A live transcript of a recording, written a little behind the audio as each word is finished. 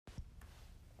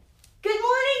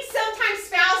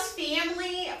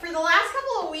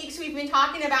we've been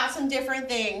talking about some different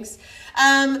things.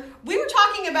 We were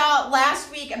talking about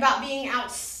last week about being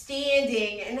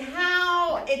outstanding and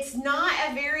how it's not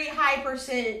a very high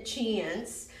percent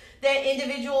chance that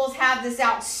individuals have this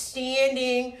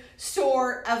outstanding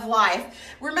sort of life.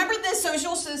 Remember, the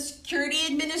Social Security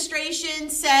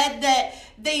Administration said that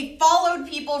they followed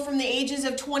people from the ages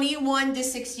of 21 to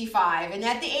 65. And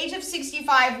at the age of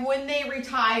 65, when they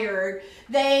retired,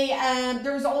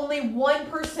 there was only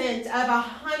 1% of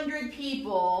 100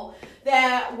 people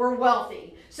that were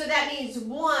wealthy. So that means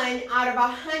 1 out of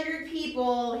 100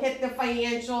 people hit the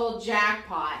financial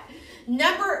jackpot.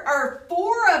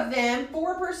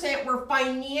 4% were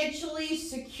financially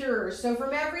secure. So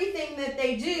from everything that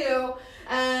they do,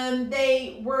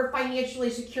 they were financially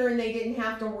secure and they didn't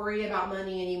have to worry about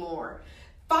money anymore.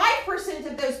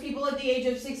 5% of those people at the age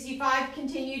of 65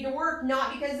 continued to work,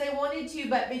 not because they wanted to,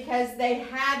 but because they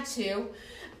had to.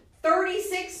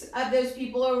 36 of those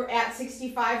people at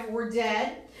 65 were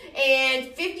dead,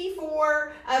 and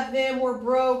 54 of them were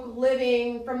broke,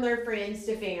 living from their friends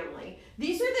to family.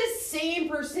 These are the same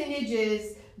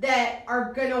percentages that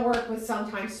are going to work with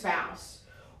sometime spouse.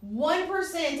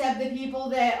 1% of the people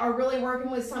that are really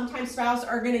working with sometime spouse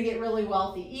are going to get really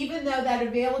wealthy, even though that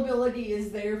availability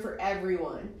is there for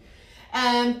everyone.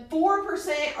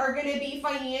 4% are going to be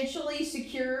financially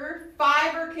secure.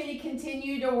 5 are going to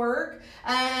continue to work.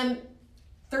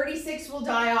 36 will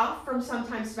die off from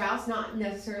sometime spouse, not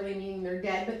necessarily meaning they're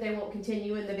dead, but they won't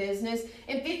continue in the business.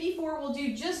 And 54 will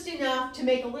do just enough to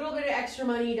make a little bit of extra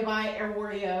money to buy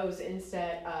Oreos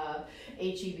instead of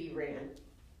H-E-B brand.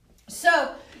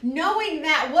 So, knowing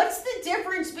that, what's the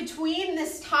difference between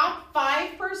this top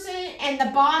 5% and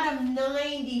the bottom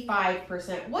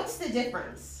 95%? What's the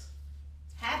difference?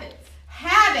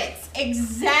 Habits,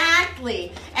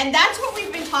 exactly. And that's what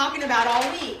we've been talking about all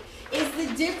week, is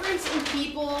the difference in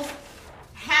people's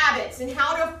habits and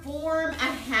how to form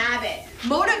a habit.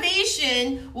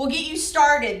 Motivation will get you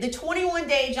started. The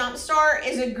 21-day jump start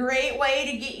is a great way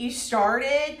to get you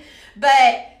started,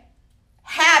 but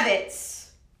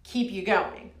habits keep you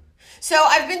going. So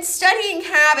I've been studying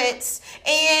habits,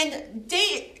 and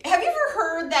have you ever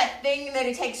heard that thing that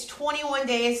it takes 21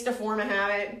 days to form a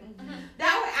habit?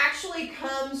 That actually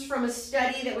comes from a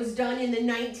study that was done in the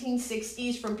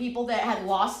 1960s from people that had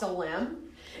lost a limb.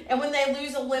 And when they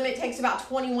lose a limb, it takes about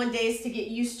 21 days to get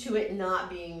used to it not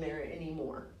being there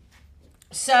anymore.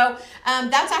 So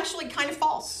that's actually kind of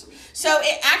false. So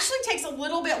it actually takes a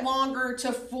little bit longer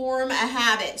to form a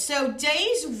habit. So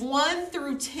days 1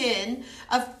 through 10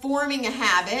 of forming a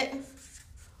habit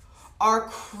are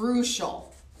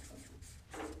crucial.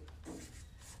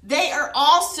 They are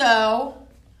also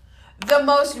the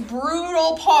most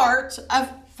brutal part of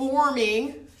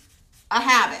forming a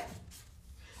habit.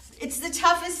 It's the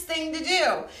toughest thing to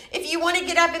do. If you want to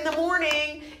get up in the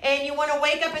morning and you want to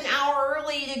wake up an hour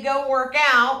early to go work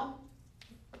out,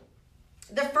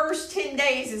 the first 10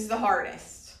 days is the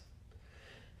hardest.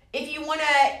 If you want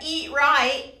to eat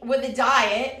right with a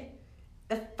diet,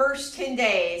 the first 10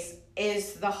 days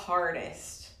is the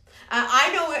hardest. I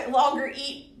no longer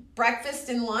eat breakfast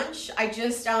and lunch. I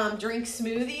just drink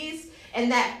smoothies. And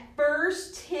that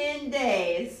first 10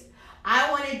 days,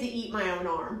 I wanted to eat my own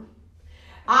arm.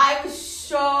 I was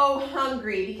so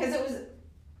hungry because it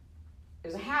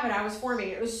was a habit I was forming.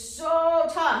 It was so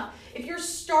tough. If you're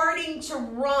starting to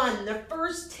run, the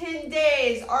first 10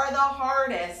 days are the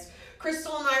hardest.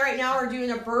 Crystal and I right now are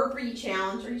doing a burpee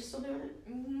challenge. Are you still doing it?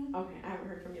 Mm-hmm. Okay, I haven't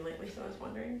heard from you lately, so I was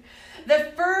wondering.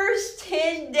 The first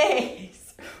 10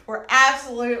 days were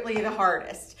absolutely the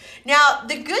hardest. Now,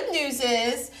 the good news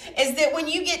is that when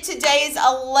you get to days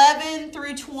 11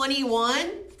 through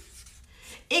 21,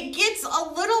 it gets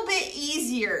a little bit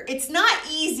easier. It's not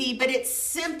easy, but it's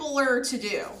simpler to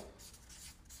do.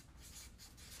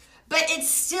 But it's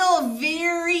still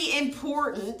very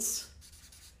important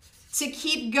to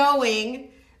keep going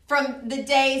from the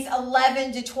days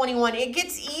 11 to 21. It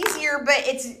gets easier, but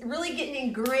it's really getting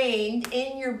ingrained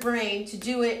in your brain to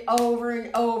do it over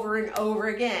and over and over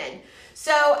again.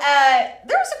 So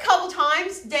there was a couple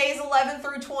times, days 11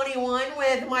 through 21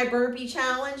 with my burpee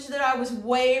challenge, that I was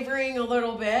wavering a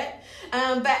little bit.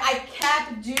 But I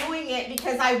kept doing it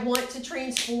because I want to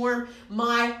transform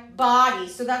my body.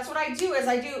 So that's what I do, is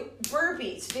I do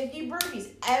burpees, 50 burpees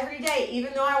every day,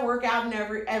 even though I work out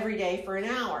every day for an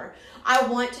hour. I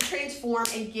want to transform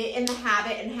and get in the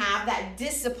habit and have that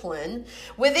discipline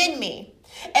within me.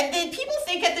 And then people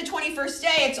think at the 21st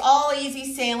day, it's all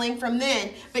easy sailing from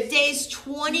then. But days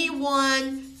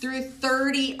 21 through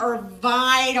 30 are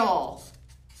vital.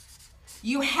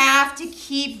 You have to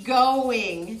keep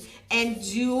going and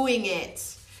doing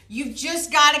it. You've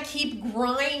just got to keep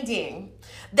grinding.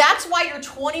 That's why your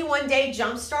 21-day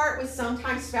jumpstart with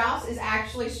Sometimes Spouse is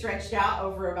actually stretched out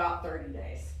over about 30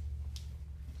 days.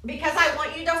 Because I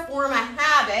want you to form a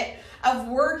habit of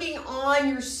working on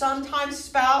your Sometimes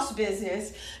Spouse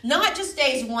business, not just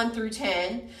days 1 through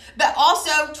 10, but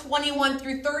also 21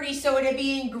 through 30, so it'll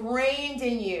be ingrained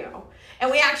in you. And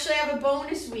we actually have a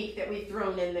bonus week that we've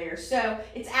thrown in there. So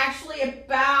it's actually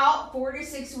about 4 to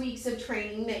 6 weeks of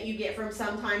training that you get from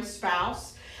Sometimes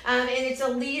Spouse. And it's a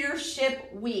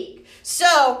leadership week.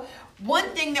 So one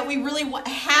thing that we really want,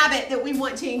 habit that we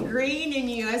want to ingrain in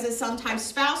you as a Sometimes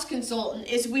Spouse consultant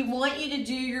is we want you to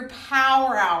do your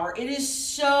power hour. It is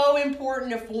so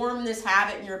important to form this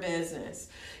habit in your business.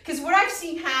 Because what I've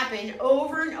seen happen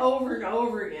over and over and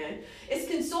over again is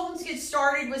consultants get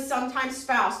started with Sometimes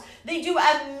Spouse. They do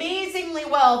amazingly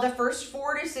well the first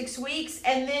 4 to 6 weeks,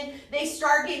 and then they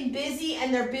start getting busy,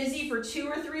 and they're busy for 2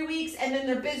 or 3 weeks, and then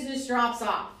their business drops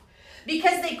off.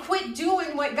 Because they quit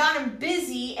doing what got them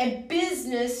busy and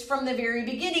business from the very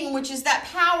beginning, which is that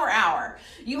power hour.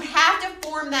 You have to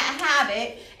form that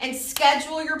habit and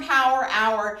schedule your power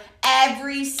hour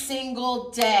every single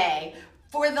day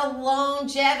for the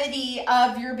longevity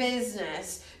of your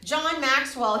business. John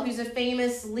Maxwell, who's a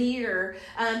famous leader,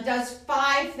 does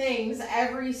 5 things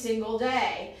every single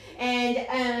day.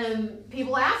 And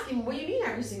people ask him, what do you mean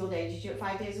every single day? Did you do it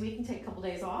 5 days a week and take a couple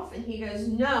days off? And he goes,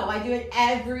 no, I do it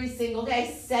every single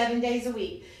day, 7 days a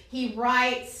week. He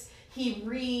writes, he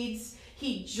reads,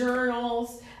 he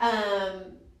journals,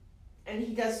 and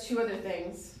he does 2 other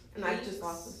things. And I've just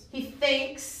lost them. He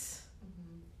thinks,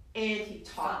 and he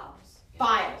talks.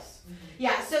 Files.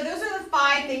 Yeah, so those are the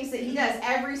 5 things that he does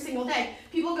every single day.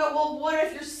 People go, well, what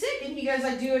if you're sick? And he goes,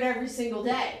 I do it every single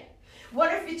day.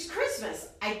 What if it's Christmas?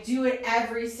 I do it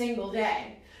every single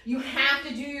day. You have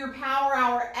to do your power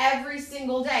hour every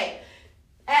single day.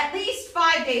 At least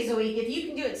 5 days a week. If you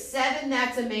can do it 7,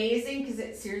 that's amazing because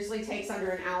it seriously takes under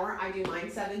an hour. I do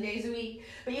mine 7 days a week.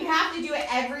 But you have to do it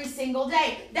every single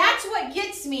day. That's what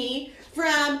gets me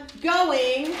from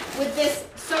going with this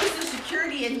Social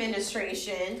Security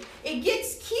Administration. It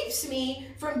keeps me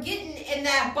from getting in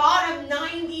that bottom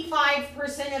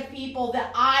 95% of people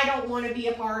that I don't want to be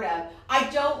a part of. I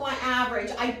don't want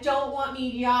average. I don't want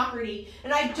mediocrity.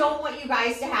 And I don't want you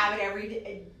guys to have it every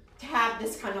day. To have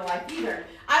this kind of life either.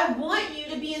 I want you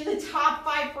to be in the top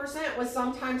 5% with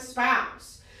Sometimes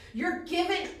Spouse. You're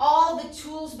given all the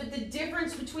tools, but the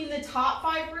difference between the top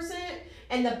 5%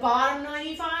 and the bottom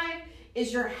 95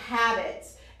 is your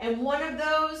habits. And one of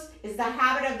those is the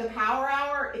habit of the power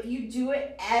hour. If you do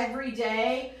it every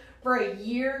day for a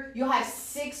year, you'll have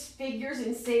 6 figures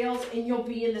in sales and you'll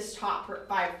be in this top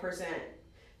 5%.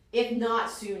 If not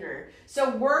sooner.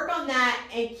 So work on that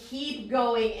and keep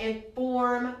going and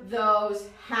form those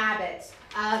habits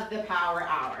of the power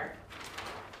hour.